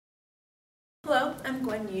I'm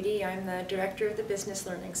Gwen Eudey. I'm the director of the Business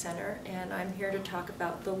Learning Center, and I'm here to talk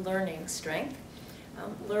about the learning strength.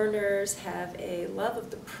 Learners have a love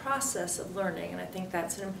of the process of learning, and I think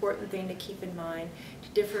that's an important thing to keep in mind to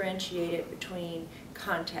differentiate it between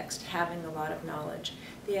context, having a lot of knowledge.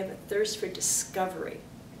 They have a thirst for discovery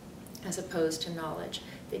as opposed to knowledge.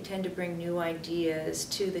 They tend to bring new ideas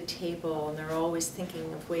to the table, and they're always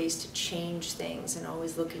thinking of ways to change things and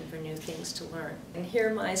always looking for new things to learn. And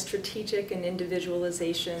here my strategic and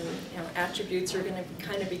individualization attributes are going to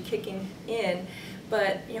kind of be kicking in.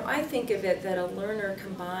 But I think of it that a learner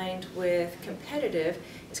combined with competitive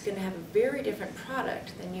is going to have a very different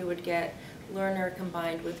product than you would get learner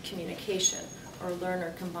combined with communication or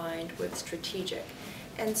learner combined with strategic.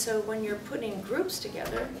 And so when you're putting groups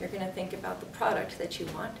together, you're going to think about the product that you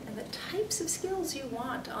want and the types of skills you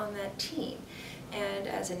want on that team. And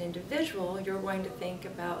as an individual, you're going to think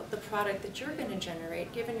about the product that you're going to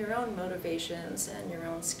generate given your own motivations and your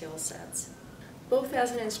own skill sets. Both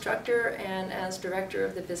as an instructor and as director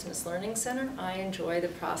of the Business Learning Center, I enjoy the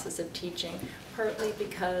process of teaching, partly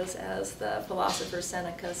because, as the philosopher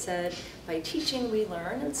Seneca said, by teaching we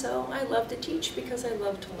learn, and so I love to teach because I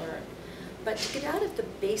love to learn. But to get out of the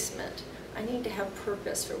basement, I need to have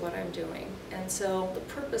purpose for what I'm doing. And so the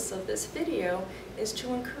purpose of this video is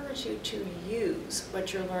to encourage you to use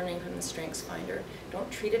what you're learning from the Strengths Finder. Don't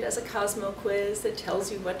treat it as a Cosmo quiz that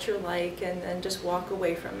tells you what you're like and then just walk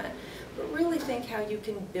away from it. But really think how you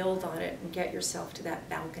can build on it and get yourself to that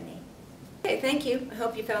balcony. Okay, thank you. I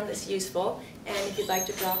hope you found this useful. And if you'd like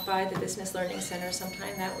to drop by the Business Learning Center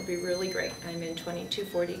sometime, that would be really great. I'm in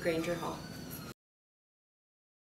 2240 Granger Hall.